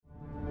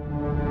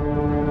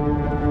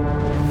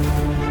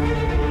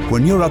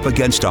When you're up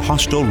against a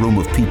hostile room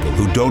of people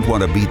who don't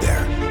want to be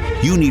there,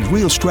 you need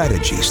real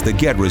strategies that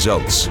get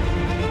results.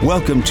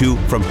 Welcome to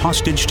From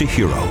Hostage to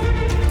Hero,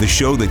 the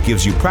show that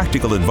gives you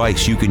practical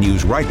advice you can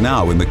use right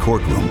now in the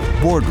courtroom,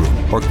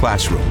 boardroom, or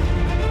classroom.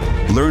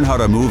 Learn how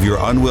to move your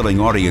unwilling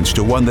audience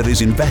to one that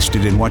is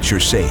invested in what you're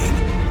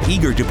saying,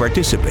 eager to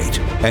participate,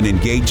 and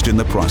engaged in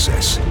the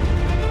process.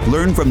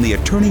 Learn from the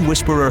attorney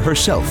whisperer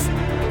herself,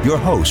 your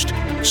host,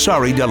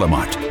 Sari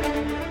Delamotte.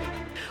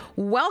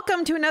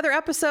 Welcome to another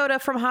episode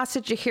of From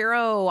Hostage to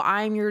Hero.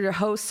 I'm your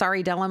host,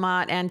 Sari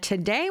Delamotte, and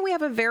today we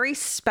have a very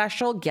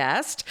special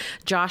guest,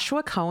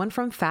 Joshua Cohen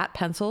from Fat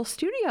Pencil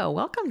Studio.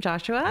 Welcome,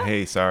 Joshua.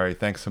 Hey, Sari.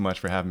 Thanks so much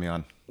for having me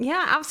on.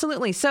 Yeah,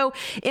 absolutely. So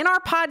in our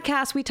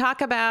podcast, we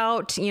talk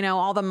about,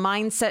 all the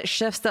mindset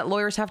shifts that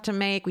lawyers have to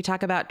make. We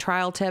talk about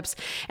trial tips.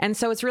 And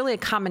so it's really a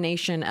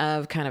combination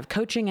of kind of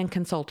coaching and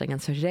consulting.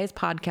 And so today's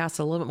podcast is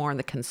a little bit more in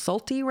the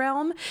consulting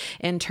realm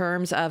in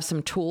terms of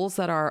some tools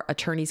that our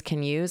attorneys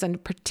can use. And in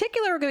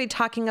particular, we're going to be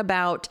talking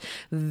about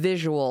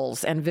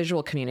visuals and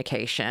visual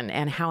communication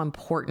and how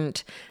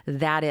important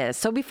that is.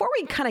 So before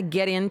we kind of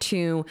get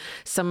into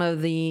some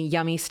of the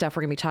yummy stuff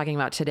we're going to be talking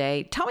about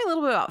today, tell me a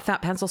little bit about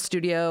Fat Pencil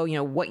Studio,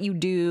 what you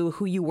do,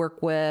 who you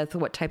work with,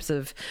 what types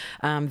of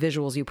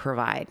visuals you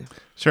provide.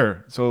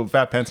 Sure. So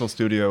Fat Pencil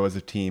Studio is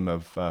a team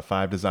of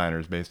 5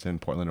 designers based in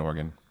Portland,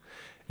 Oregon.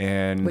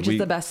 Which is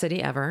the best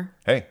city ever.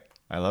 Hey,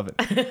 I love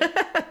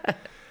it.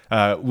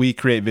 We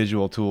create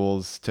visual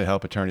tools to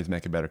help attorneys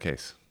make a better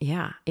case.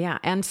 Yeah.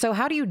 And so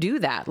how do you do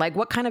that? Like,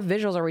 what kind of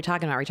visuals are we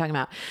talking about? Are we talking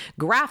about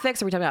graphics?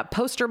 Are we talking about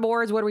poster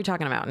boards? What are we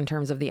talking about in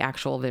terms of the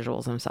actual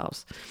visuals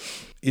themselves?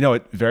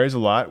 It varies a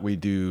lot. We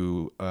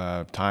do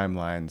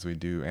timelines. We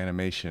do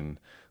animation.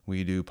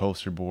 We do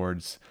poster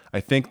boards.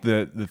 I think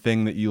the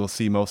thing that you'll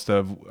see most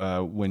of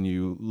when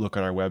you look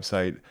at our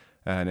website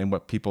and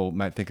what people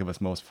might think of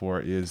us most for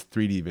is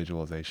 3D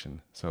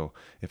visualization. So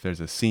if there's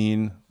a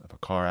scene of a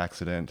car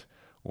accident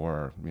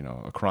or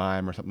a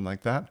crime or something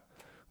like that,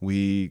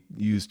 we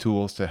use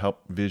tools to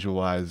help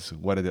visualize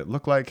what did it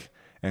look like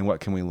and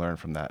what can we learn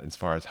from that as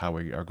far as how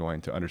we are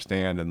going to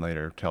understand and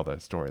later tell the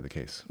story of the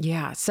case.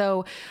 Yeah.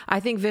 So I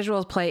think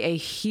visuals play a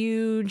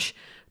huge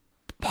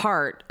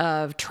part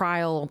of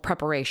trial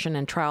preparation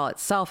and trial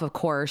itself, of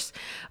course.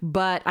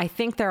 But I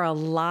think there are a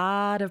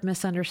lot of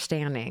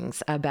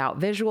misunderstandings about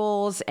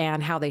visuals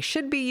and how they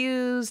should be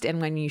used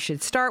and when you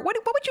should start. What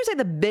would you say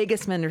the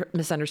biggest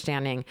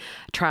misunderstanding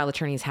trial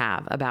attorneys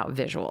have about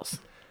visuals?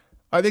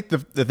 I think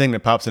the thing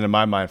that pops into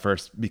my mind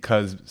first,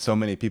 because so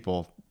many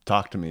people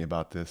talk to me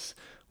about this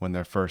when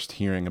they're first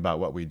hearing about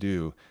what we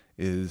do,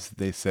 is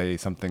they say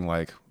something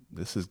like,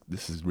 this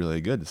is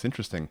really good. It's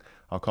interesting.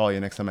 I'll call you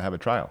next time I have a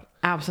trial.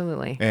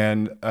 Absolutely.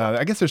 And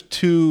I guess there's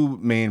 2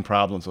 main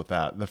problems with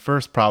that. The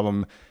first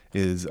problem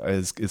is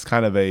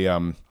kind of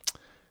a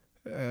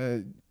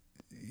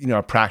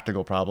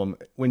practical problem.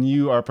 When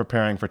you are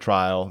preparing for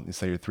trial, you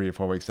say you're 3 or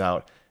 4 weeks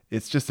out,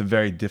 it's just a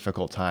very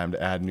difficult time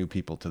to add new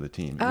people to the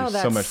team. Oh, There's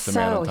that's so much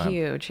demand on time.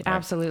 Huge. Right?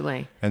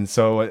 Absolutely. And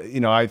so,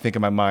 I think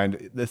in my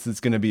mind, this is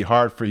going to be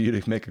hard for you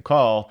to make a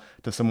call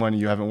to someone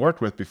you haven't worked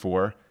with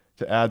before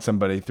to add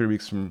somebody 3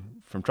 weeks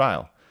from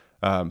trial.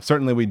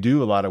 Certainly, we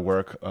do a lot of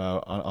work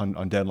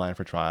on deadline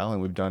for trial,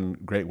 and we've done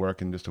great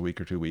work in just a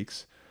week or 2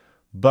 weeks.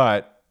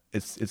 But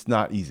it's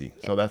not easy.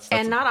 So that's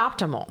and not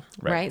optimal,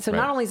 right? So right.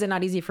 Not only is it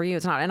not easy for you,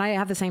 it's not. And I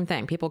have the same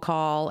thing. People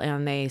call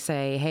and they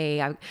say,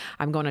 "Hey,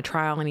 I'm going to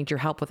trial. I need your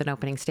help with an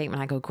opening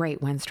statement." I go,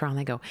 "Great. When's trial?" And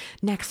they go,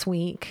 "Next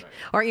week,"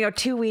 or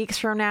 2 weeks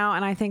from now.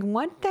 And I think,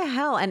 what the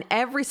hell? And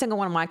every single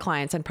one of my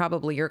clients, and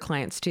probably your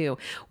clients too,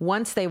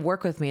 once they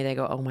work with me, they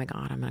go, "Oh my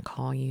God, I'm going to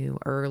call you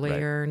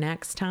earlier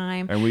next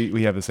time." And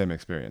we have the same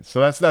experience. So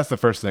that's the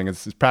first thing.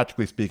 It's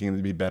practically speaking,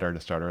 it'd be better to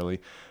start early.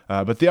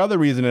 But the other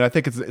reason, and I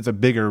think it's a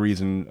bigger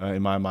reason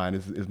in my mind,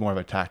 is more of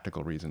a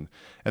tactical reason.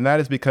 And that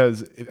is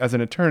because as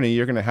an attorney,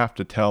 you're going to have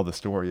to tell the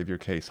story of your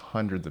case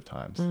hundreds of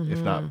times,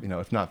 if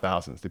not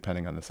thousands,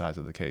 depending on the size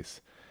of the case.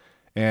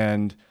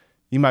 And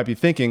you might be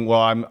thinking,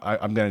 well,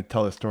 I'm going to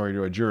tell the story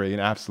to a jury, and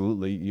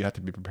absolutely, you have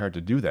to be prepared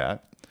to do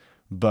that.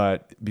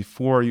 But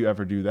before you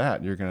ever do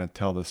that, you're going to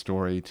tell the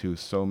story to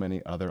so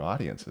many other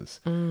audiences.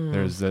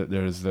 There's the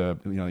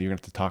you're going to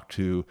have to talk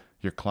to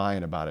your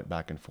client about it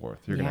back and forth.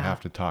 You're going to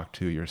have to talk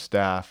to your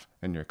staff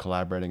and your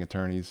collaborating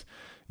attorneys.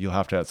 You'll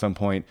have to at some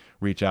point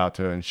reach out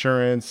to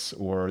insurance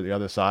or the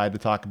other side to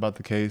talk about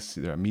the case.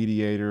 There are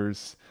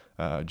mediators,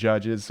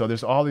 judges. So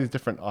there's all these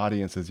different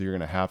audiences you're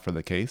going to have for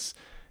the case.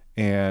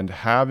 And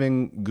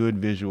having good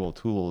visual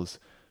tools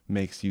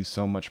makes you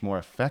so much more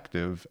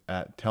effective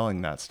at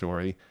telling that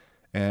story.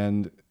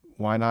 And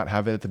why not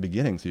have it at the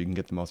beginning so you can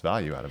get the most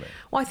value out of it?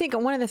 Well, I think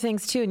one of the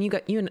things too, and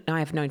you and I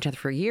have known each other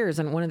for years,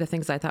 and one of the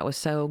things I thought was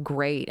so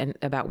great and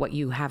about what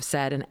you have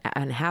said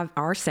and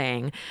are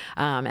saying,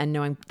 and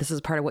knowing this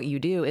is part of what you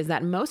do, is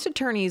that most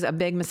attorneys, a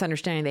big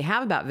misunderstanding they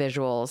have about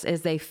visuals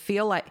is they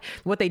feel like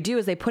what they do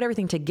is they put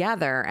everything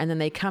together and then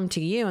they come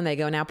to you and they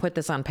go, now put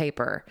this on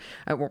paper,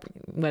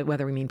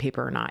 whether we mean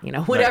paper or not,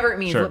 whatever Right. it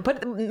means, Sure.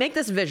 make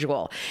this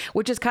visual,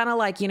 which is kind of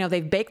like,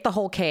 they've baked the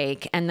whole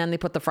cake and then they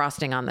put the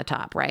frosting on the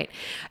top, right?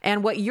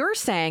 And what you're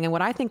saying, and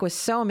what I think was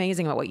so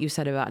amazing about what you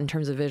said about in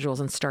terms of visuals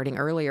and starting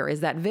earlier, is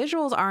that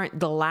visuals aren't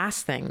the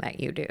last thing that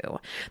you do.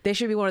 They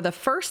should be one of the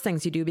first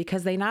things you do,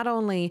 because they not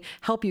only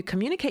help you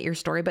communicate your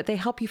story, but they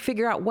help you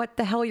figure out what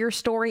the hell your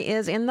story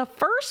is in the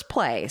first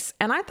place.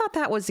 And I thought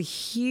that was a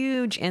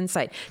huge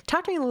insight.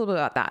 Talk to me a little bit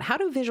about that. How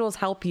do visuals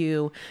help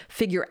you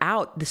figure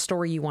out the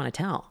story you want to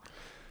tell?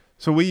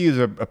 So we use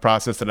a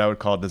process that I would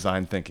call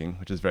design thinking,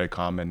 which is very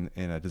common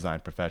in a design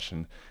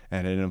profession.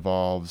 And it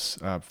involves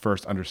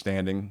first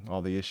understanding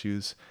all the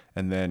issues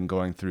and then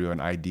going through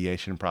an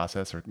ideation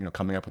process, or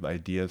coming up with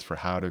ideas for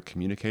how to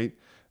communicate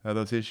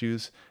those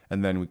issues.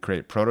 And then we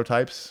create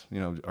prototypes,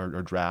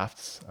 or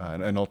drafts.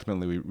 And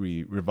ultimately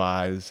we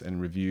revise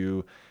and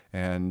review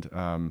and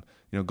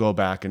go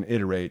back and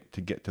iterate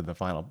to get to the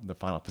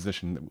final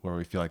position where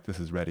we feel like this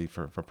is ready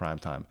for prime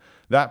time.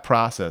 That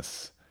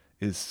process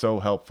is so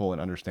helpful in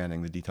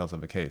understanding the details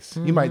of a case.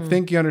 You might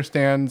think you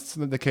understand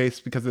the case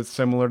because it's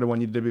similar to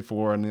one you did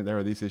before, and there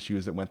are these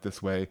issues that went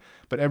this way,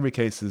 but every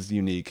case is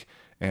unique,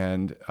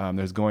 and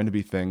there's going to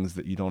be things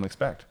that you don't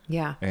expect.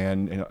 Yeah.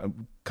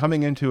 And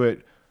coming into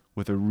it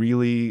with a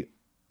really,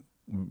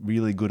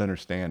 really good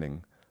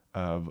understanding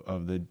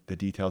of the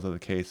details of the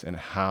case and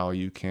how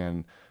you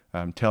can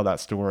tell that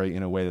story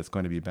in a way that's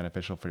going to be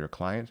beneficial for your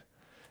client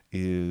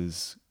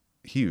is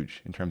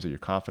huge in terms of your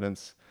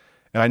confidence.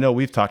 And I know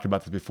we've talked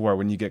about this before,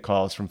 when you get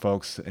calls from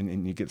folks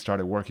and you get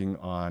started working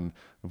on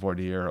a voir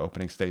dire or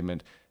opening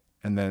statement,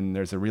 and then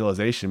there's a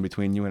realization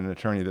between you and an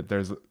attorney that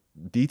there's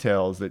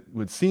details that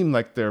would seem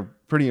like they're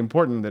pretty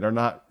important that are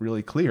not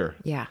really clear.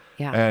 Yeah.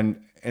 Yeah.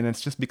 And it's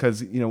just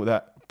because,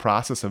 that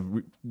process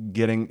of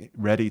getting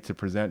ready to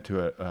present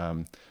to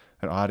an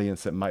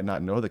audience that might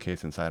not know the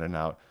case inside and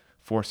out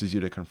forces you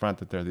to confront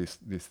that there are these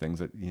things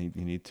that you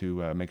need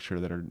to make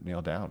sure that are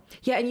nailed down.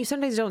 Yeah, and you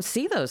sometimes don't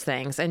see those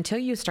things until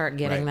you start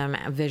getting them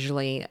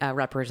visually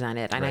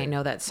represented. And I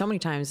know that so many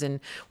times when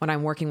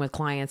I'm working with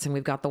clients and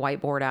we've got the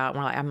whiteboard out,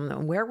 and we're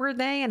like, where were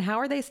they and how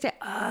are they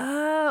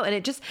and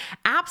it just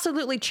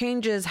absolutely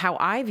changes how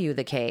I view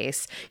the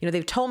case.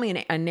 They've told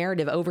me a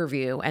narrative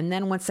overview, and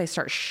then once they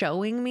start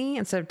showing me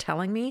instead of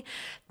telling me,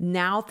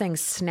 now things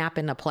snap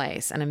into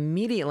place, and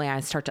immediately I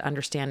start to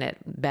understand it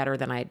better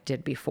than I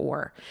did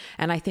before.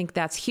 And I think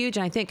that's huge.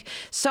 And I think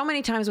so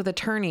many times with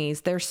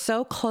attorneys, they're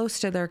so close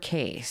to their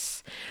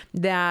case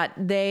that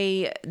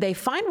they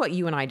find what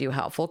you and I do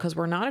helpful, because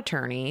we're not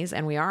attorneys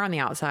and we are on the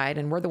outside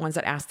and we're the ones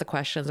that ask the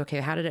questions. Okay,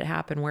 how did it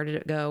happen? Where did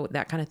it go?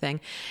 That kind of thing.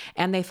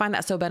 And they find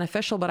that so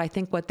beneficial. But I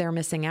think what they're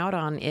missing out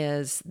on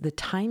is the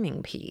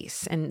timing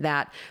piece, and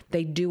that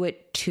they do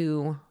it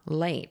too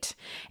late.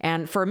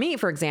 And for me,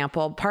 for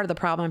example, part of the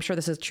problem, I'm sure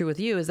this is true with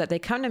you, is that they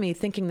come to me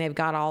thinking they've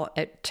got all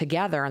it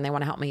together and they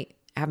want to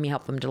have me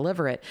help them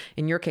deliver it.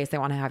 In your case, they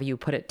want to have you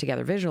put it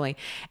together visually.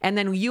 And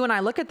then you and I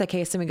look at the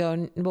case and we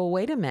go, well,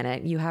 wait a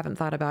minute, you haven't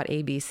thought about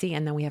A, B, C.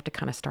 And then we have to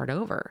kind of start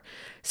over.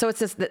 So it's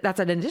just, that's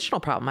an additional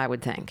problem, I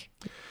would think.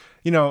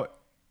 You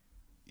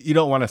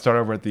don't want to start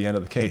over at the end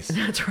of the case.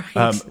 That's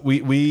right.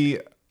 We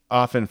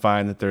often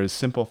find that there's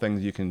simple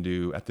things you can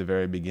do at the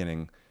very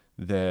beginning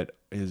that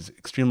is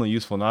extremely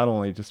useful, not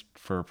only just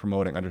for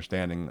promoting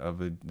understanding of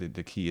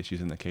the key issues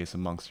in the case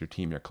amongst your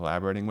team you're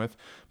collaborating with,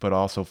 but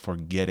also for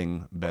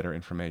getting better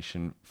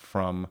information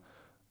from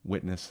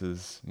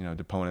witnesses,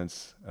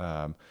 deponents.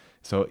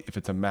 So if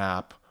it's a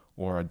map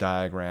or a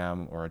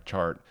diagram or a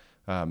chart,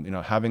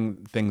 having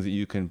things that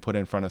you can put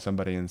in front of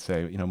somebody and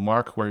say,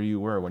 mark where you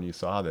were when you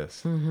saw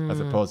this,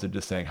 as opposed to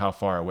just saying, how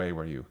far away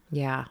were you?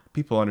 Yeah.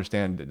 People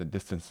understand the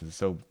distances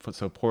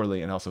so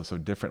poorly and also so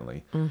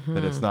differently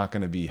that it's not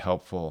going to be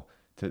helpful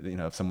to,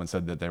 if someone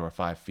said that they were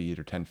 5 feet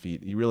or 10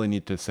 feet, you really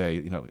need to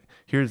say,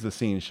 here's the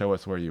scene, show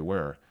us where you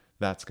were.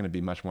 That's going to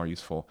be much more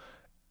useful.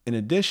 In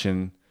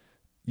addition,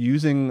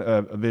 using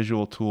a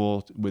visual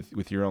tool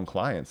with your own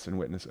clients and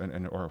witness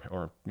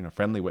or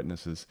friendly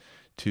witnesses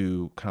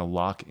to kind of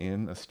lock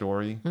in a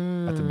story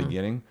at the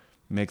beginning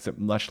makes it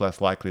much less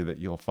likely that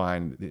you'll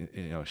find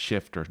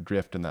shift or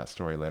drift in that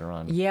story later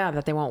on. Yeah,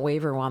 that they won't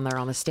waver when they're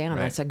on the stand.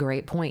 Right. That's a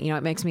great point.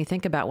 It makes me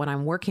think about when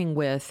I'm working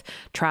with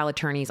trial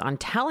attorneys on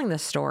telling the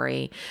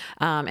story.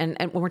 And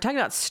when we're talking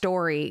about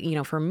story,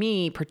 for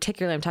me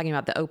particularly, I'm talking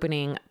about the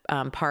opening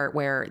part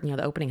where,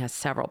 the opening has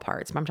several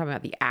parts, but I'm talking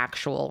about the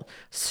actual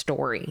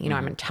story.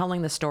 I'm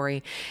telling the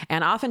story.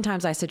 And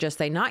oftentimes I suggest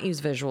they not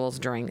use visuals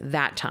during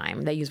that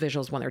time. They use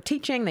visuals when they're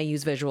teaching. They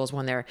use visuals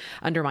when they're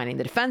undermining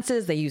the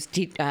defenses. They use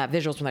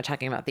visuals when they're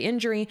talking about the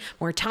injury.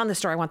 When we're telling the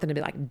story, I want them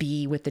to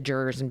be with the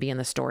jurors and be in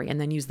the story, and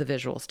then use the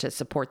visuals to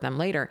support them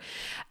later.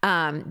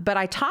 But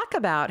I talk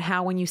about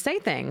how when you say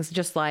things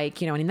just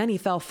like, and then he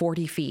fell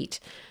 40 feet.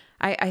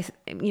 I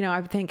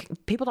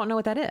think people don't know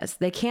what that is.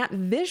 They can't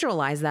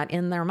visualize that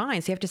in their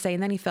minds. You have to say,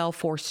 and then he fell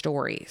 4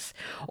 stories,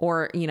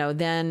 or,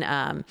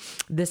 then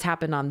this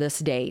happened on this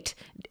date,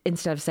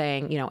 instead of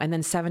saying, and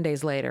then 7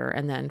 days later,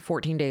 and then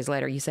 14 days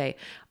later, you say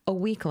a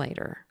week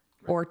later.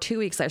 Or 2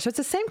 weeks later. So it's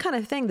the same kind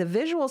of thing. The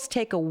visuals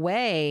take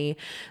away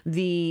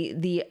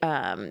the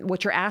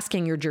what you're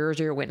asking your jurors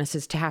or your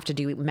witnesses to have to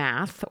do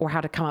math or how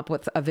to come up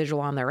with a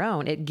visual on their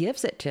own. It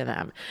gives it to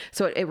them.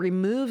 So it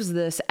removes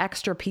this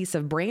extra piece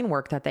of brain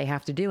work that they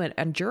have to do.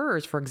 And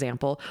jurors, for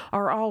example,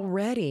 are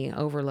already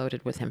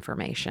overloaded with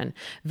information.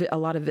 A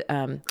lot of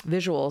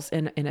visuals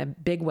in a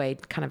big way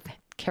kind of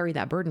carry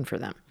that burden for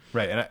them.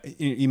 Right. And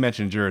you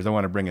mentioned jurors. I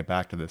want to bring it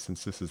back to this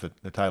since this is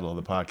the title of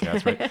the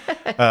podcast,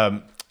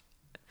 right?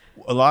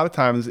 A lot of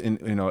times,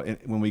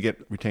 when we get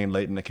retained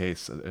late in the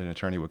case, an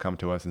attorney would come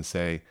to us and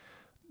say,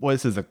 "Well,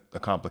 this is a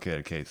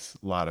complicated case,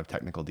 a lot of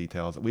technical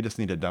details. We just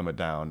need to dumb it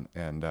down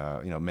and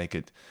make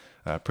it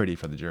pretty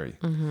for the jury."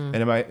 Mm-hmm.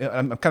 And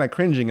I'm kind of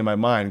cringing in my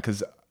mind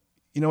because,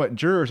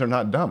 jurors are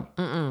not dumb.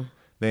 Mm-mm.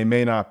 They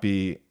may not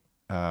be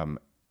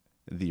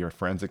your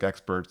forensic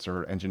experts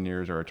or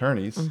engineers or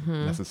attorneys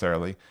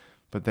necessarily,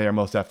 but they are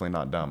most definitely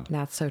not dumb.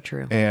 That's so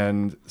true.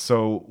 And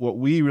so what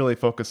we really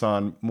focus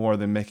on more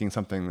than making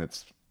something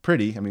that's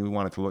pretty, we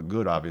want it to look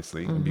good,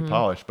 obviously, and be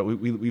polished, but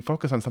we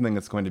focus on something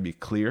that's going to be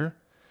clear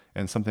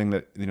and something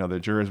that, the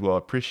jurors will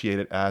appreciate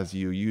it as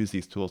you use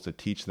these tools to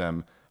teach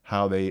them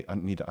how they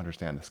need to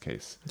understand this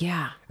case.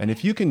 Yeah. And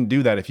if you can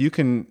do that, if you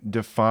can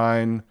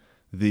define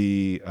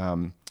the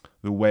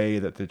way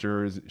that the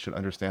jurors should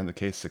understand the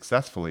case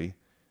successfully,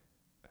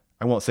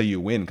 I won't say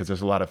you win because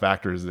there's a lot of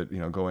factors that,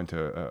 go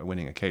into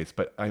winning a case,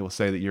 but I will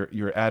say that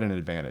you're at an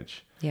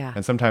advantage. Yeah.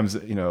 And sometimes,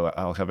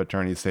 I'll have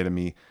attorneys say to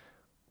me,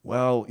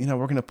 "Well, we're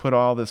going to put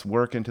all this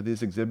work into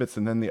these exhibits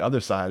and then the other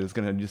side is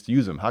going to just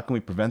use them. How can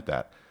we prevent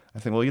that?" I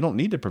think, well, you don't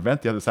need to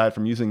prevent the other side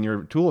from using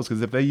your tools,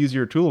 because if they use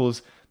your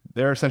tools,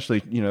 they're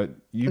essentially,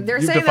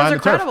 they're saying those are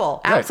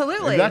credible. Right.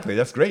 Absolutely. Exactly.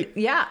 That's great.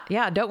 Yeah.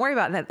 Yeah. Don't worry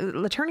about that.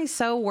 Attorneys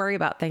so worry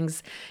about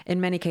things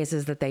in many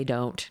cases that they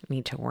don't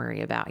need to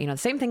worry about. The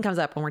same thing comes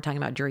up when we're talking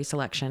about jury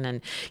selection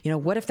and,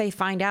 what if they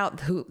find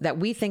out that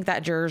we think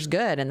that juror's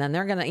good and then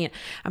they're going to,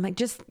 I'm like,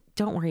 just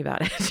don't worry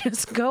about it.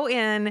 Just go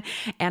in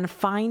and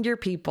find your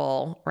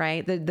people,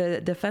 right? The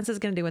defense is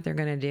going to do what they're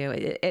going to do.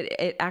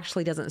 It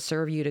actually doesn't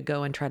serve you to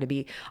go and try to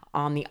be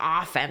on the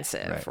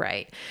offensive,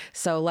 right?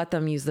 So let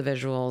them use the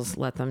visuals.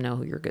 Let them know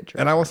who your good jurors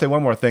are. And I will say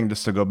one more thing,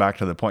 just to go back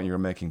to the point you were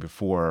making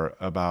before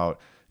about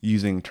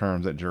using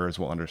terms that jurors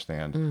will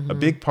understand. Mm-hmm. A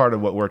big part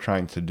of what we're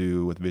trying to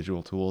do with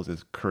visual tools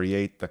is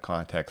create the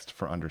context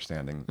for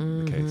understanding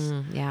the case.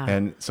 Yeah.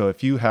 And so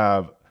if you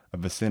have a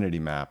vicinity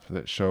map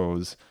that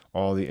shows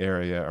all the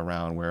area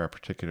around where a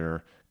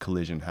particular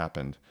collision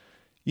happened,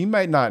 you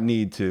might not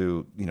need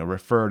to,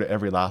 refer to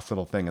every last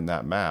little thing in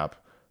that map,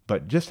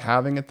 but just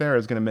having it there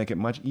is going to make it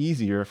much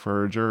easier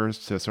for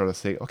jurors to sort of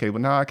say, okay,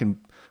 well, now I can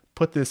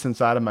put this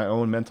inside of my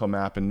own mental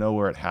map and know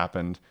where it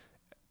happened,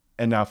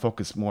 and now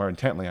focus more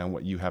intently on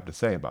what you have to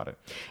say about it.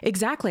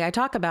 Exactly. I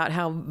talk about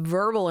how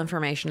verbal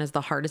information is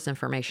the hardest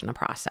information to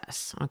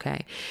process.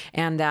 Okay.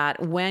 And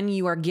that when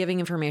you are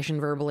giving information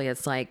verbally,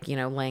 it's like,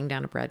 laying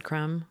down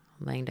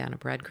a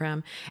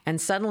breadcrumb.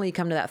 And suddenly you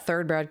come to that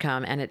third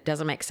breadcrumb and it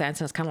doesn't make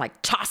sense. And it's kind of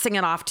like tossing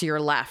it off to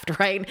your left,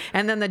 right?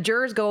 And then the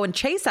jurors go and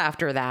chase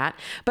after that.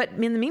 But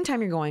in the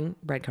meantime, you're going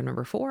breadcrumb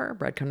number 4,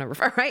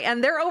 right?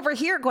 And they're over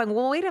here going,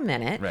 well, wait a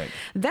minute. Right.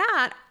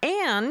 That,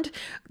 and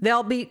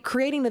they'll be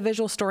creating the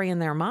visual story in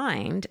their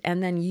mind.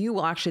 And then you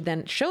will actually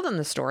then show them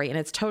the story and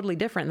it's totally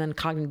different. And then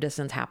cognitive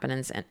dissonance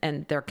happens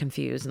and they're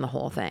confused in the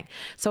whole thing.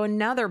 So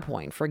another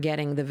point for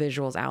getting the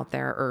visuals out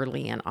there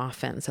early and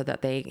often so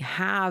that they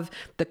have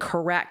the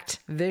correct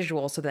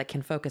visual so that they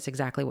can focus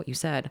exactly what you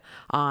said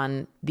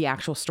on the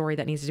actual story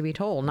that needs to be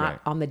told,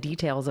 not on the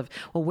details of,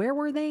 well, where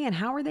were they and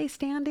how are they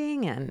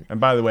standing? And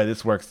by the way,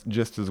 this works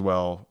just as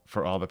well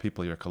for all the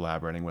people you're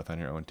collaborating with on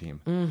your own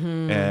team.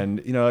 Mm-hmm. And,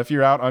 if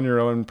you're out on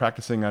your own,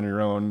 practicing on your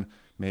own,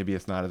 maybe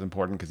it's not as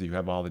important because you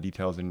have all the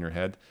details in your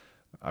head.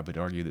 I would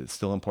argue that it's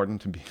still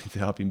important to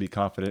help you be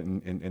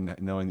confident in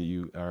knowing that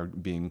you are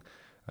being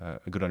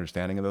a good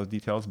understanding of those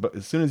details. But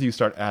as soon as you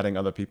start adding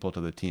other people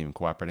to the team,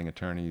 cooperating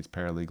attorneys,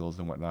 paralegals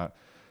and whatnot,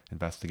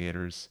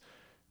 investigators,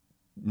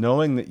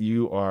 knowing that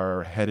you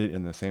are headed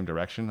in the same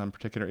direction on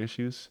particular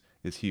issues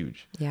is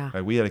huge.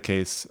 Yeah. We had a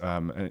case,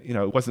 and,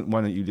 it wasn't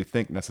one that you'd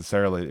think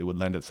necessarily it would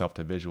lend itself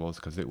to visuals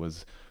because it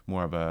was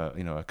more of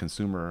a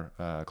consumer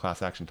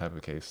class action type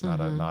of case, not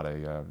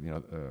a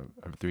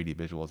 3D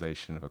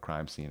visualization of a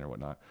crime scene or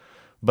whatnot.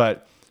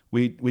 But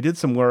we did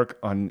some work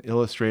on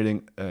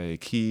illustrating a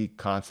key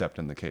concept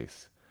in the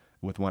case.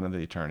 with one of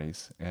the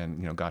attorneys,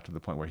 and got to the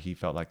point where he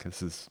felt like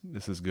this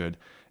is good,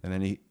 and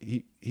then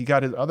he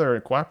got his other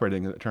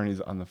cooperating attorneys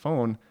on the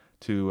phone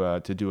to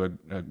do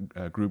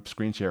a group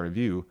screen share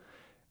review,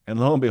 and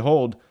lo and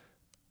behold,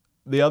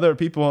 the other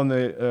people on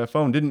the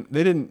phone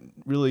didn't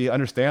really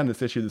understand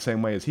this issue the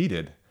same way as he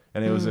did.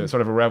 And it was a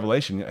sort of a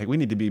revelation. Like, we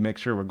need to make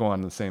sure we're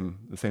going the same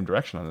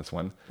direction on this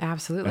one.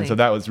 Absolutely. And so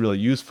that was really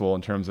useful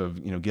in terms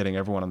of getting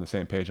everyone on the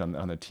same page on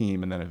the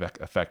team, and then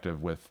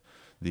effective with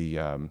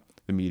the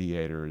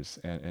mediators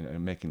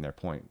and making their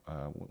point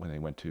when they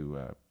went to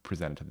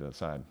present it to the other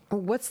side.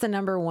 What's the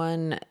number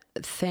one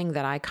thing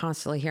that I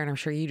constantly hear, and I'm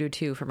sure you do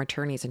too, from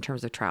attorneys in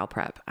terms of trial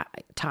prep?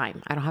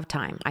 Time. I don't have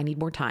time. I need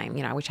more time.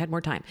 I wish I had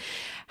more time.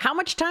 How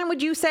much time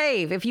would you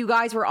save if you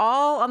guys were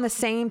all on the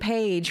same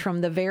page from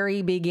the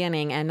very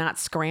beginning and not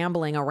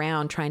scrambling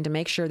around trying to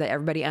make sure that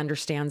everybody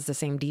understands the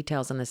same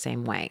details in the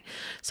same way?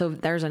 So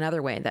there's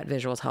another way that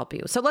visuals help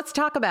you. So let's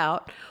talk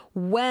about,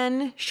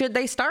 when should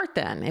they start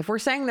then? If we're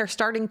saying they're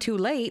starting too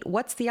late,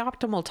 what's the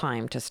optimal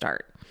time to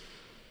start?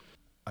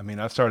 I mean,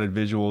 I've started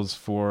visuals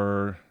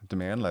for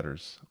demand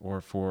letters or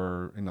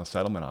for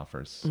settlement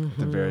offers at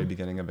the very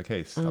beginning of a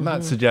case. I'm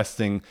not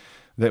suggesting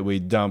that we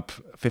dump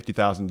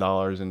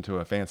 $50,000 into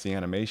a fancy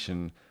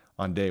animation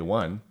on day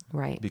one,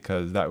 right?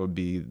 Because that would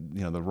be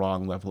the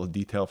wrong level of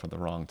detail for the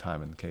wrong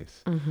time in the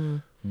case.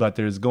 But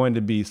there's going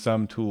to be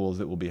some tools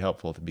that will be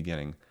helpful at the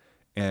beginning,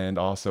 and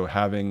also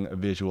having a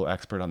visual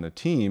expert on the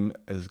team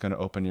is going to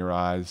open your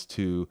eyes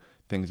to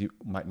things you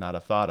might not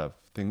have thought of,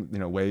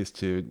 ways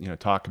to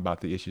talk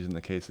about the issues in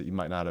the case that you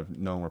might not have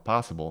known were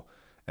possible,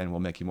 and will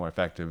make you more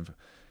effective,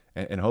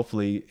 and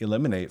hopefully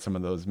eliminate some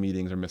of those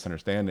meetings or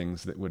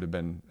misunderstandings that would have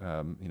been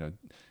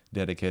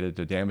dedicated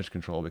to damage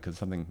control because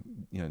something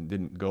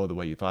didn't go the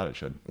way you thought it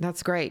should.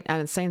 That's great.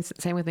 And same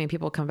with me.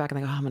 People come back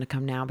and they go, I'm going to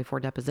come now before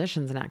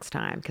depositions next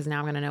time, because now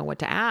I'm going to know what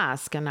to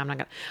ask, and I'm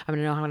going to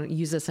know how to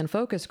use this in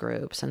focus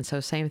groups. And so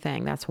same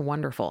thing. That's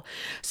wonderful.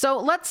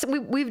 So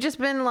we've just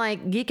been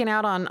like geeking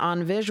out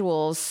on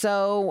visuals.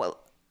 So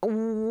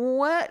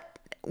what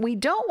we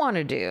don't want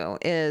to do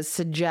is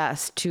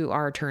suggest to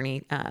our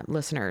attorney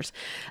listeners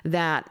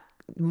that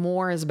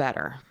more is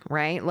better,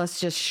 right?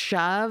 Let's just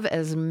shove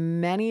as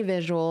many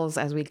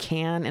visuals as we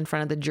can in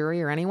front of the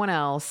jury or anyone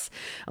else.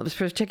 I'm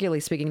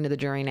particularly speaking to the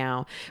jury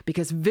now,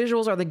 because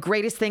visuals are the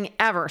greatest thing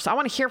ever. So I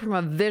want to hear from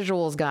a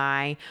visuals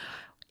guy.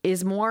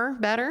 Is more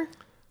better?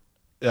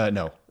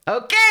 No.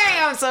 Okay,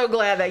 I'm so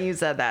glad that you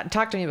said that.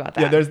 Talk to me about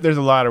that. Yeah, there's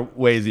a lot of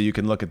ways that you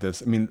can look at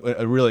this. I mean,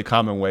 a really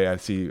common way I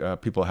see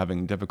people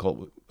having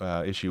difficult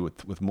issue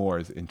with more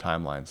is in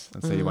timelines.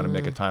 Let's say you want to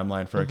make a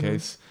timeline for a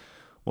case.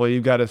 Well,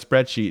 you've got a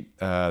spreadsheet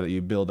that you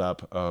build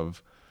up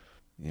of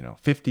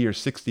 50 or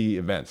 60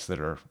 events that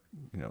are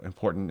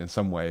important in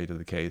some way to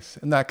the case,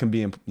 and that can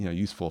be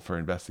useful for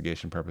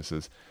investigation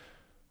purposes.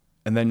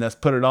 And then let's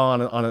put it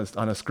on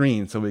a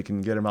screen so we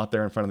can get them out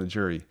there in front of the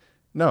jury.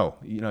 No,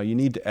 you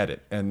need to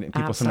edit. And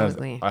people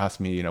Absolutely. Sometimes ask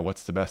me,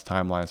 what's the best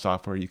timeline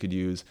software you could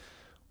use?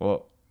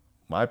 Well,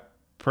 my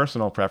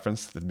personal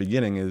preference at the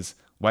beginning is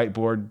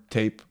whiteboard,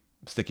 tape,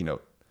 sticky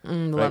note.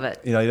 Love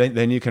it.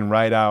 Then you can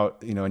write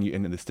out,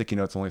 and the sticky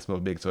note's only so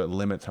big, so it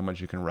limits how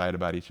much you can write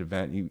about each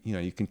event.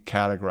 You can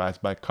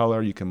categorize by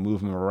color. You can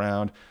move them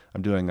around.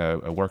 I'm doing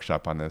a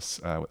workshop on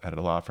this at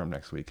a law firm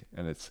next week,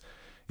 and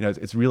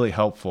it's really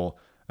helpful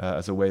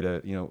as a way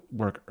to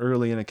work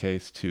early in a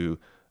case to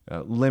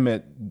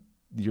limit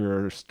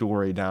your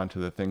story down to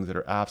the things that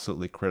are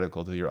absolutely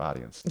critical to your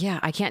audience. Yeah,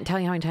 I can't tell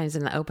you how many times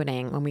in the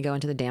opening when we go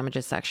into the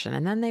damages section,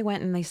 and then they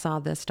went and they saw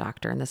this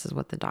doctor, and this is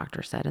what the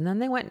doctor said, and then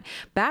they went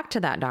back to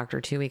that doctor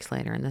 2 weeks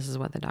later, and this is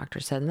what the doctor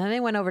said, and then they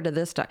went over to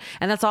this doctor,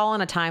 and that's all on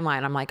a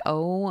timeline. I'm like,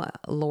 oh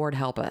Lord,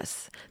 help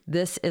us.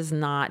 This is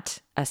not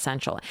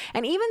essential.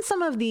 And even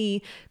some of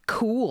the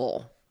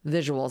cool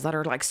visuals that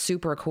are like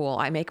super cool,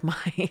 I make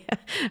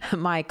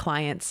my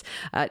clients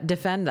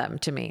defend them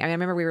to me. I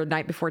remember we were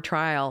night before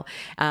trial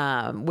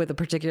with a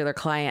particular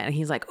client, and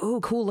he's like, oh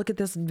cool, look at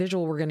this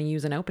visual we're going to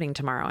use in opening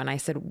tomorrow. And I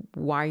said,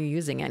 why are you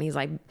using it? And he's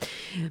like,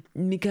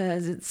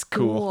 because it's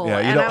cool. Yeah,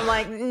 and I'm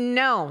like,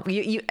 no,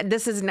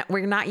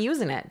 we're not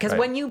using it. Because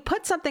when you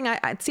put something,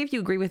 I'd see if you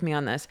agree with me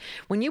on this.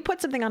 When you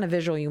put something on a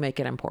visual, you make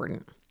it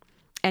important.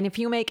 And if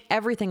you make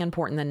everything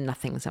important, then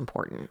nothing's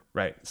important.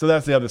 Right. So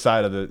that's the other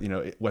side of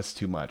the, what's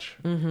too much.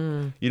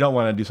 Mm-hmm. You don't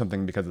want to do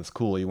something because it's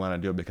cool. You want to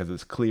do it because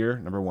it's clear,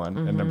 number one.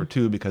 Mm-hmm. And number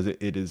two, because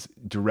it is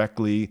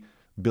directly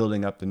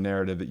building up the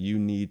narrative that you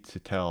need to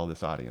tell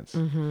this audience.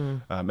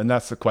 Mm-hmm. And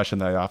that's the question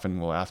that I often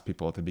will ask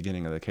people at the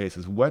beginning of the case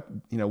is what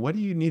do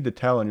you need to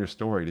tell in your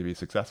story to be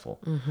successful?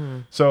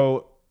 Mm-hmm.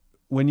 So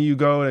when you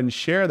go and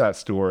share that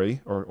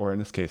story, or in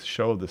this case,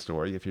 show the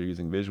story, if you're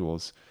using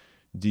visuals,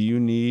 do you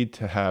need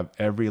to have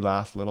every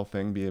last little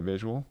thing be a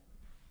visual?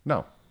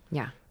 No.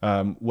 Yeah.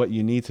 What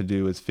you need to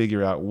do is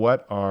figure out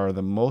what are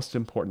the most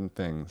important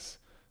things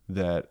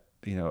that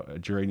a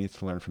jury needs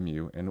to learn from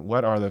you, and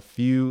what are the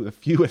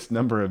fewest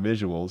number of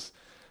visuals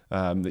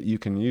that you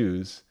can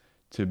use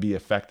to be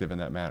effective in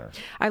that manner.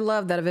 I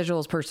love that a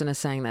visuals person is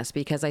saying this,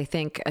 because I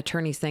think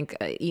attorneys think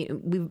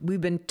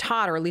we've been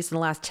taught, or at least in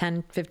the last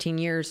 10, 15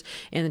 years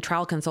in the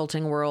trial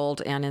consulting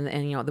world and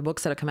in the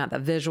books that have come out,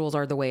 that visuals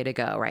are the way to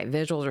go, right?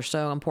 Visuals are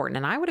so important.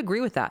 And I would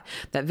agree with that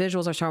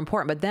visuals are so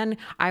important. But then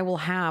I will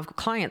have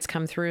clients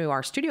come through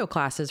our studio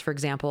classes, for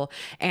example,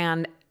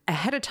 and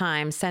ahead of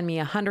time send me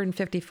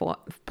 150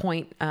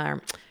 point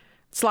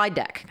slide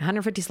deck,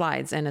 150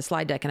 slides and a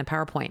slide deck and a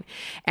PowerPoint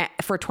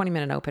for a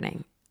 20-minute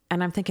opening.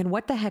 And I'm thinking,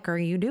 what the heck are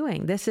you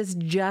doing? This is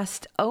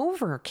just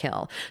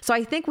overkill. So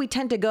I think we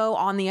tend to go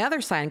on the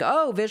other side and go,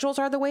 oh, visuals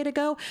are the way to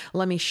go.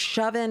 Let me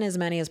shove in as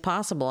many as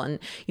possible. And,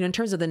 in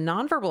terms of the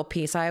nonverbal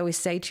piece, I always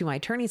say to my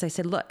attorneys, I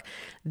said, look,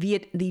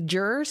 the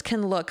jurors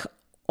can look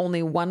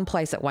only one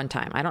place at one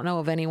time. I don't know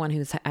of anyone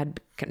who's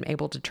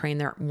able to train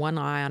their one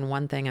eye on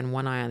one thing and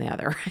one eye on the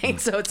other, right?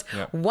 So it's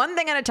one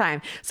thing at a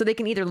time. So they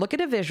can either look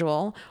at a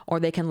visual or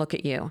they can look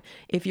at you.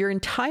 If your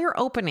entire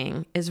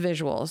opening is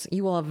visuals,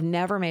 you will have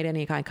never made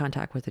any eye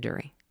contact with the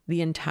jury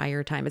the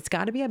entire time. It's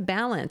got to be a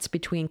balance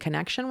between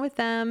connection with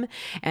them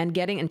and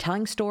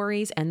telling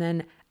stories, and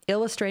then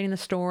illustrating the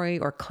story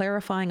or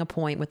clarifying a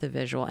point with the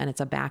visual. And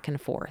it's a back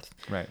and forth.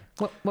 Right.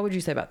 What would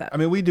you say about that? I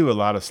mean, we do a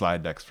lot of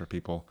slide decks for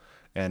people.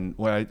 And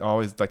what I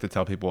always like to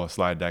tell people with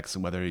slide decks,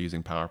 whether you're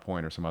using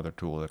PowerPoint or some other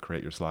tool to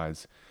create your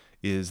slides,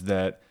 is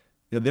that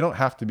they don't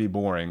have to be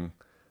boring,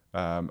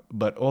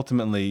 but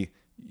ultimately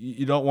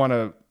you don't want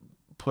to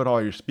put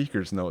all your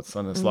speakers' notes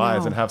on the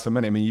slides and have so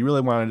many. I mean, you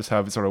really want to just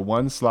have sort of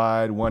one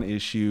slide, one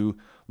issue,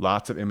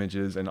 lots of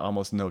images, and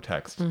almost no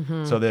text.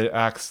 So that it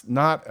acts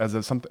not as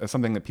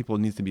something that people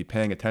need to be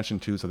paying attention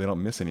to so they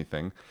don't miss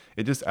anything.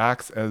 It just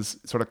acts as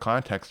sort of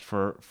context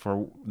for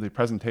the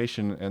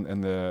presentation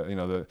and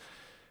the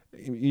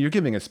you're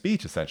giving a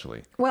speech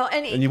essentially. Well,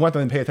 and you want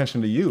them to pay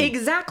attention to you.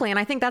 Exactly. And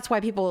I think that's why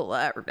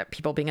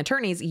people being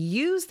attorneys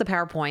use the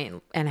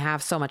PowerPoint and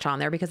have so much on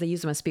there, because they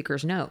use them as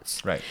speaker's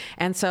notes. Right.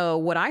 And so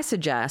what I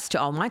suggest to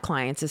all my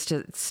clients is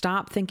to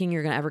stop thinking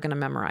you're ever going to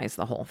memorize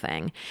the whole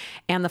thing.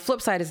 And the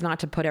flip side is not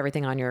to put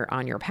everything on your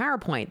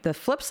PowerPoint. The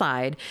flip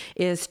side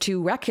is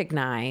to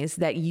recognize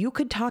that you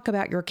could talk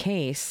about your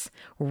case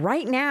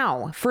right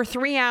now for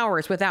 3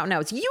 hours without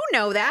notes. You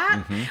know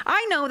that.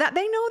 I know that.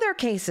 They know their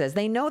cases.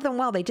 They know them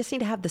well. They just need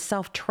to have the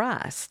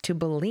self-trust to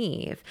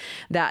believe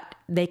that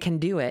they can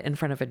do it in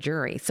front of a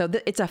jury. So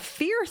it's a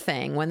fear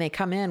thing when they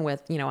come in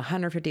with,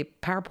 150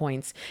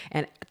 PowerPoints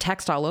and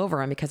text all over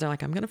them, because they're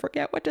like, I'm going to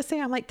forget what to say.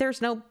 I'm like, there's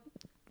no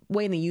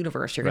way in the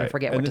universe you're going to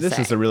forget what to say. And this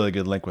is a really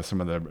good link with some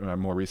of the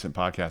more recent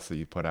podcasts that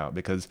you put out,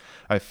 because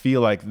I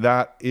feel like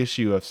that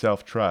issue of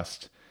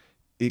self-trust,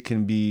 it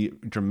can be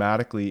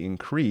dramatically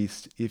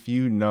increased if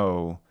you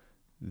know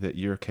that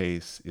your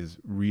case is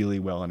really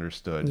well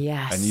understood.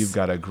 Yes. And you've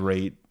got a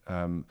great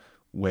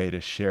way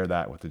to share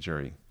that with the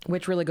jury.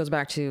 Which really goes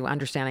back to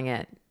understanding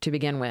it to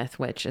begin with,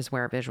 which is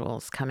where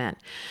visuals come in.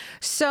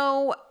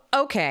 So,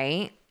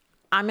 okay,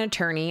 I'm an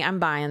attorney. I'm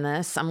buying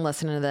this. I'm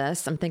listening to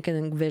this. I'm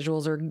thinking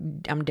visuals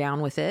I'm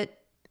down with it.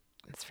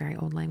 It's very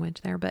old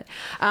language there, but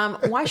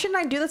why shouldn't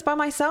I do this by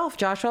myself,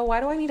 Joshua? Why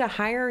do I need to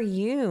hire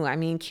you? I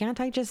mean, can't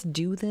I just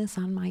do this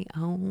on my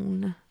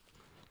own?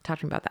 Talk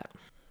to me about that.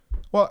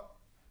 Well,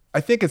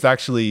 I think it's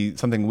actually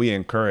something we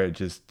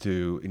encourage, is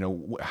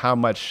to, how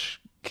much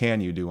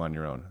can you do on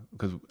your own?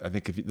 Because I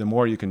think the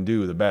more you can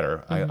do, the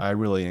better. I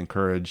really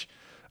encourage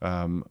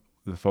the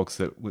folks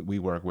that we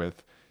work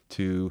with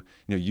to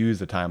use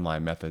the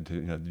timeline method to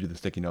do the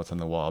sticky notes on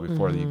the wall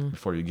before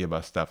you give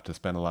us stuff to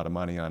spend a lot of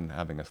money on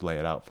having us lay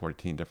it out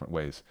 14 different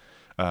ways.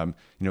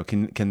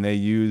 Can they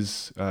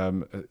use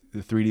the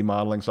 3D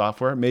modeling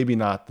software? Maybe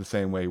not the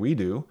same way we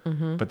do,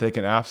 but they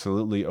can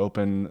absolutely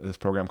open this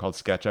program called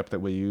SketchUp that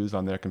we use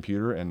on their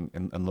computer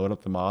and load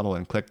up the model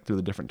and click through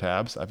the different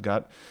tabs. I've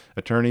got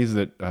attorneys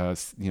that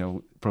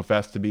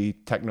profess to be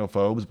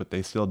technophobes, but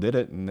they still did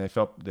it and they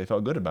felt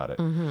good about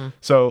it.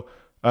 So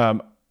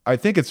I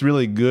think it's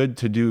really good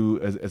to do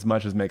as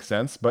much as makes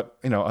sense. But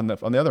on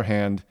the other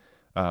hand,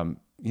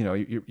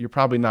 you're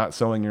probably not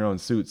sewing your own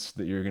suits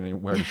that you're going to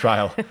wear to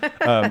trial.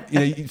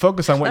 You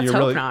focus on what Let's you're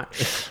really.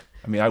 not.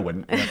 I mean, I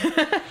wouldn't.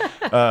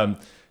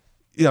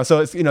 So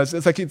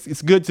it's like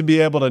it's good to be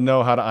able to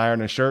know how to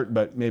iron a shirt,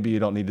 but maybe you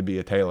don't need to be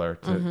a tailor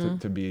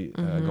to be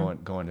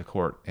going to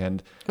court.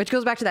 And which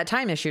goes back to that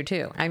time issue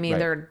too. I mean,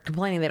 They're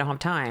complaining they don't have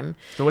time.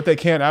 So what they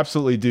can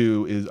absolutely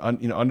do is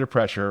under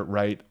pressure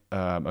write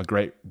a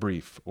great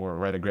brief or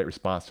write a great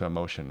response to a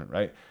motion,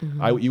 right?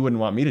 You wouldn't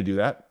want me to do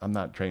that. I'm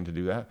not trained to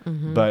do that.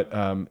 But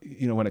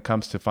when it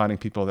comes to finding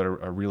people that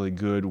are really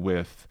good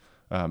with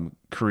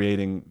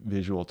creating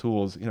visual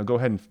tools, go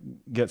ahead and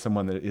get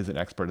someone that is an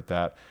expert at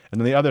that.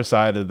 And then the other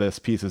side of this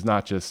piece is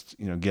not just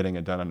getting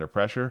it done under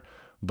pressure,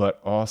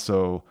 but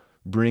also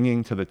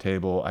bringing to the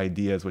table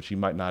ideas which you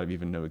might not have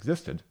even known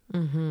existed.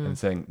 and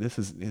saying, this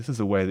is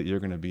a way that you're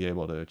going to be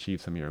able to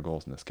achieve some of your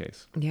goals in this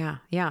case. Yeah.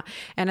 Yeah.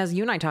 And as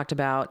you and I talked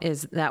about,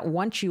 is that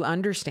once you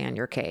understand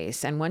your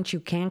case and once you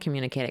can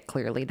communicate it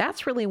clearly,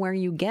 that's really where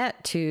you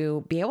get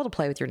to be able to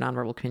play with your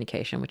nonverbal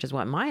communication, which is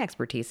what my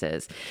expertise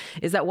is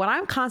that what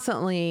I'm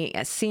constantly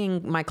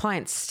seeing my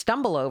clients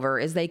stumble over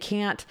is they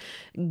can't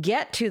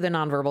get to the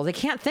nonverbal. They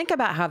can't think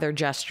about how they're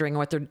gesturing,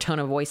 what their tone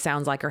of voice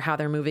sounds like, or how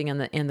they're moving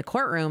in the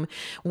courtroom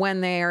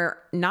when they're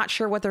not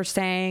sure what they're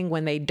saying,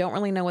 when they don't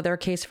really know their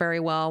case very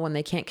well, when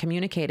they can't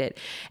communicate it.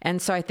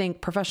 And so I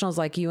think professionals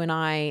like you and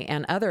I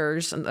and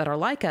others that are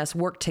like us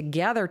work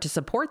together to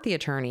support the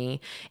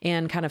attorney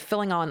in kind of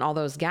filling on all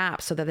those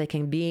gaps so that they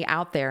can be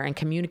out there and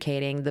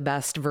communicating the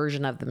best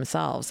version of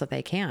themselves that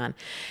they can.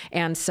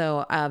 And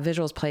so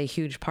visuals play a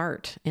huge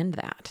part in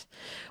that.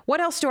 What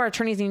else do our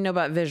attorneys need to know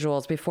about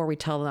visuals before we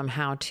tell them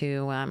how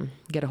to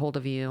get a hold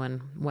of you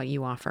and what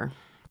you offer?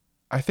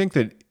 I think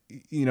that,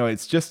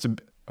 it's just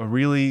a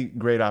really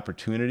great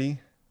opportunity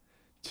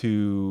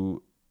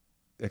to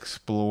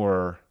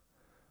explore,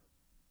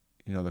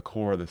 the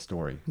core of the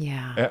story.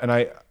 Yeah. And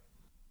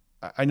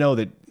I know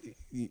that,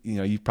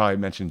 you've probably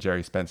mentioned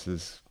Jerry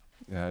Spence's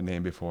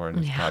name before in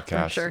this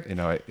podcast. For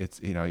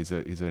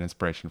sure. He's an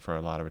inspiration for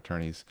a lot of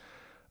attorneys.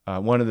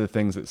 One of the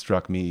things that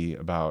struck me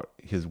about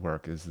his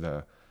work is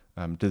the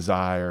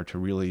desire to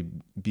really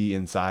be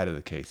inside of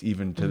the case,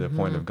 even to the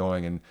point of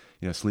going and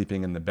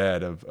sleeping in the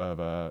bed of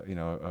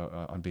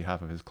on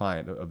behalf of his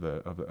client of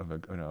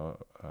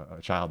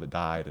a child that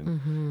died,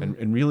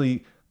 and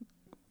really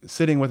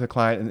sitting with a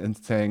client and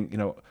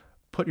saying,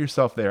 put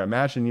yourself there,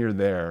 imagine you're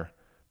there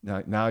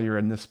now you're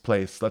in this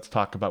place, let's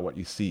talk about what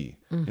you see,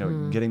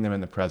 getting them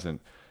in the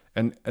present.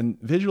 And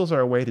visuals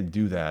are a way to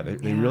do that.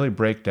 They really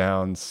break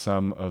down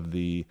some of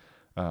the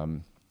how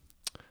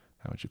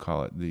would you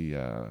call it,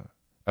 the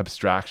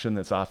abstraction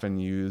that's often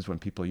used when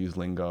people use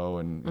lingo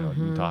and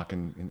you talk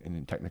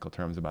in technical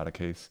terms about a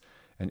case,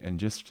 and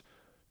just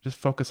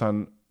focus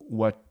on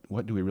what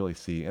do we really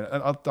see. And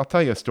I'll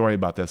tell you a story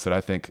about this that I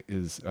think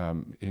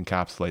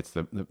encapsulates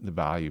the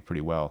value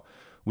pretty well.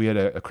 We had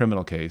a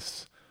criminal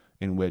case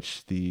in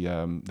which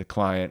the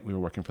client, we were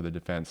working for the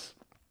defense.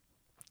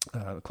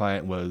 The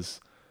client was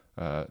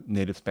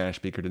native Spanish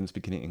speaker, didn't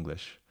speak any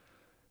English,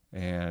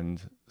 and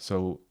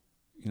so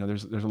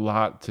there's a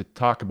lot to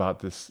talk about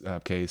this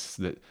case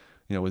that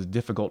was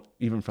difficult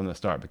even from the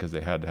start because they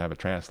had to have a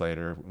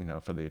translator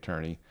for the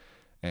attorney,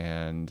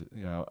 and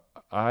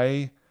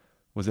I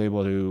was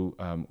able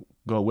to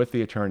go with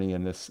the attorney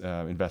and this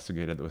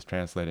investigator that was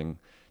translating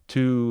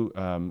to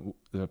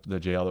the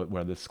jail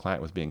where this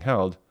client was being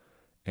held,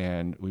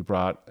 and we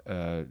brought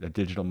a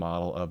digital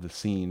model of the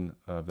scene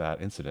of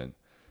that incident,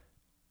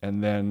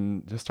 and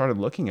then just started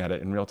looking at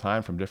it in real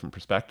time from different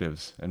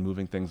perspectives and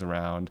moving things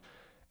around.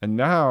 And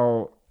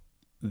now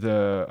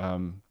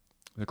the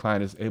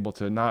client is able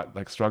to not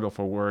struggle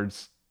for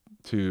words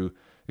to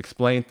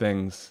explain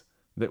things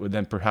that would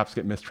then perhaps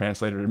get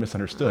mistranslated or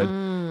misunderstood.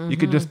 You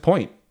could just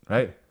point,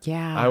 right?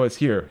 Yeah. I was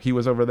here, he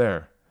was over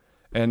there.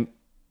 And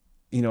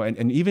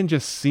and even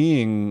just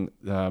seeing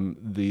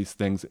these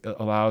things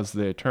allows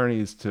the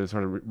attorneys to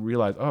sort of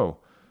realize, oh,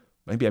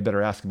 maybe I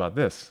better ask about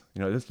this.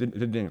 This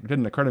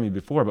didn't occur to me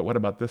before, but what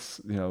about this?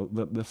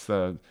 This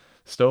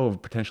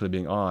stove potentially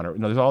being on, or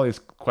there's all these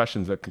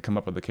questions that can come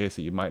up with the case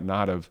that you might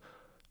not have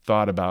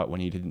thought about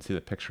when you didn't see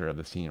the picture of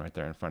the scene right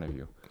there in front of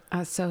you.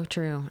 That's so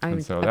true.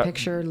 A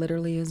picture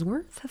literally is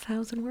worth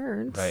 1,000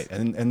 words. Right,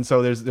 and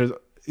so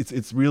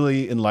it's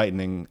really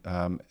enlightening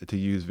to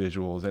use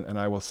visuals, and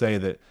I will say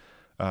that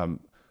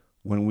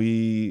when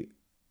we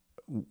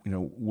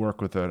work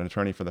with an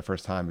attorney for the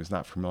first time who's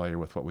not familiar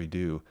with what we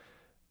do,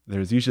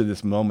 there's usually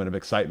this moment of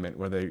excitement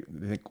where they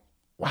think,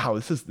 wow,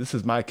 this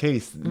is my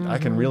case. I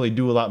can really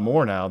do a lot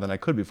more now than I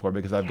could before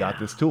because I've got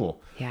this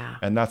tool. Yeah.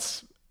 And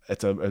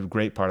it's a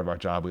great part of our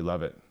job. We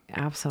love it.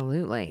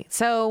 Absolutely.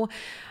 So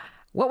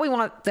what we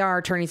want our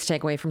attorneys to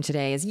take away from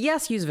today is,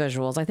 yes, use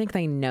visuals. I think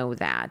they know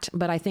that.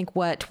 But I think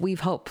what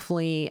we've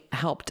hopefully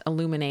helped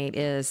illuminate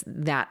is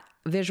that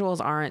visuals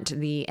aren't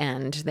the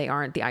end. They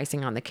aren't the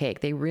icing on the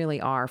cake. They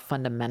really are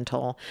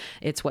fundamental.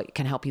 It's what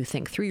can help you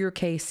think through your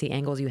case, see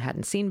angles you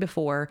hadn't seen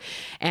before.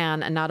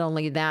 And not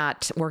only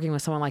that, working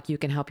with someone like you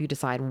can help you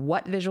decide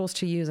what visuals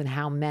to use and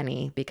how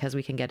many, because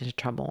we can get into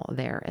trouble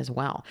there as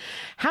well.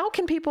 How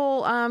can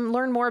people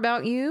learn more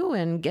about you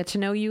and get to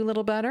know you a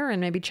little better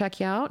and maybe check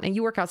you out? And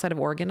you work outside of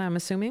Oregon, I'm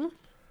assuming?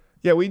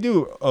 Yeah, we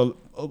do a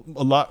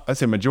lot. I'd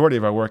say majority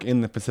of our work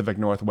in the Pacific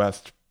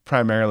Northwest,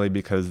 primarily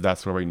because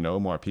that's where we know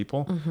more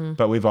people,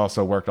 but we've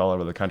also worked all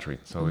over the country.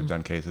 So we've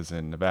done cases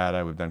in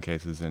Nevada, we've done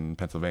cases in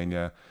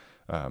Pennsylvania,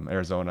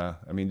 Arizona.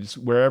 I mean, just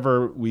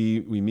wherever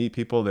we meet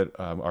people that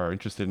are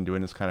interested in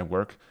doing this kind of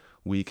work,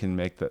 we can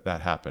make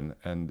that happen.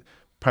 And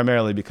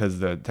primarily because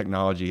the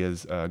technology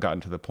has gotten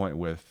to the point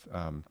with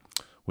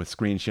with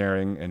screen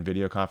sharing and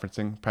video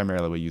conferencing.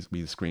 Primarily, we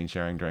use screen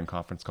sharing during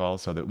conference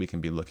calls so that we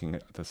can be looking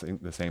at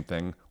the same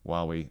thing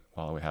while we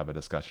have a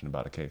discussion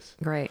about a case.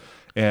 Great.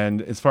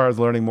 And as far as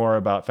learning more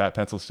about Fat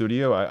Pencil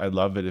Studio, I'd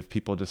love it if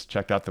people just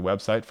checked out the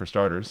website for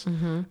starters.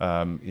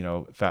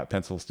 Fat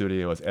Pencil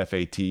Studio is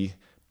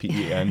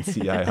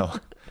FATPENCILSTUDIO.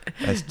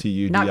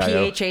 Not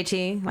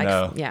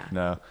PHAT.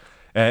 No.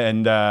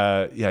 And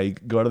you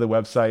go to the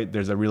website.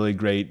 There's a really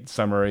great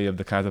summary of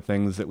the kinds of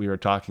things that we were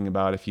talking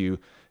about. If you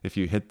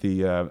hit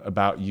the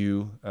About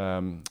You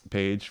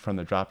page from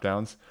the drop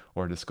downs,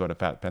 or just go to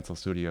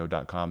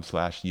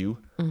fatpencilstudio.com/you,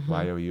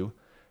 YOU,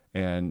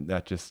 and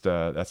that's just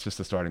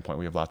a starting point.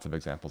 We have lots of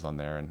examples on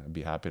there, and I'd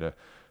be happy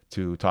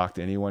to talk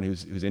to anyone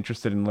who's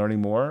interested in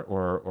learning more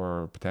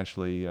or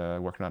potentially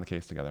working on a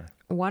case together.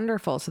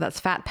 Wonderful. So that's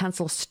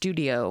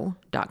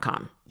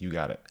fatpencilstudio.com. You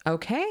got it.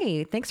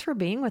 Okay. Thanks for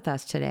being with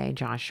us today,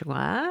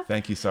 Joshua.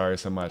 Thank you, Sari,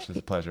 so much. It's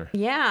a pleasure.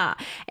 Yeah.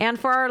 And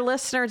for our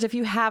listeners, if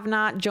you have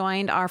not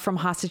joined our From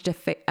Hostage to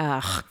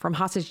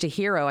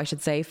Hero, I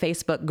should say,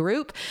 Facebook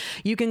group,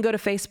 you can go to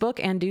Facebook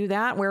and do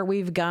that, where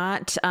we've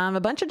got a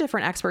bunch of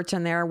different experts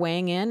in there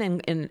weighing in. And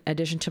in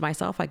addition to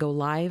myself, I go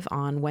live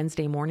on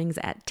Wednesday mornings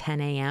at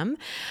 10 a.m.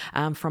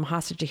 From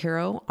Hostage to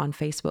Hero on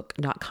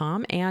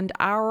Facebook.com. And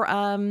our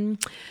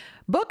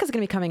book is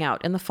going to be coming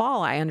out in the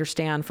fall, I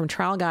understand, from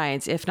Trial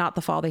Guides. If not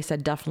the fall, they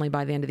said definitely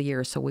by the end of the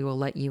year. So we will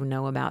let you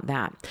know about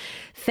that.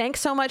 Thanks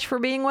so much for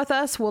being with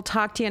us. We'll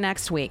talk to you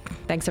next week.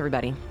 Thanks,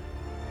 everybody.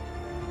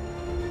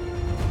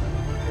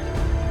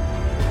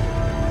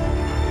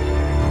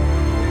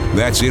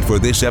 That's it for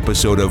this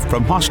episode of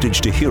From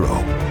Hostage to Hero.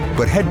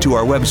 But head to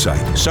our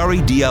website,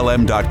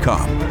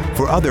 saridlm.com,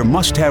 for other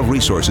must-have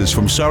resources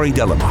from Sari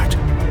de la Motte.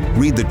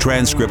 Read the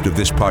transcript of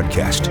this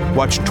podcast,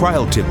 watch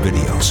trial tip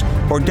videos,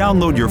 or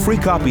download your free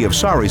copy of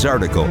Sari's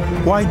article,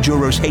 Why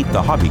Jurors Hate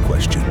the Hobby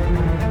Question.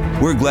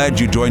 We're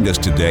glad you joined us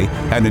today,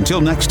 and until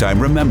next time,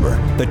 remember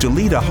that to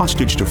lead a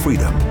hostage to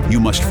freedom, you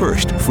must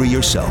first free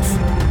yourself.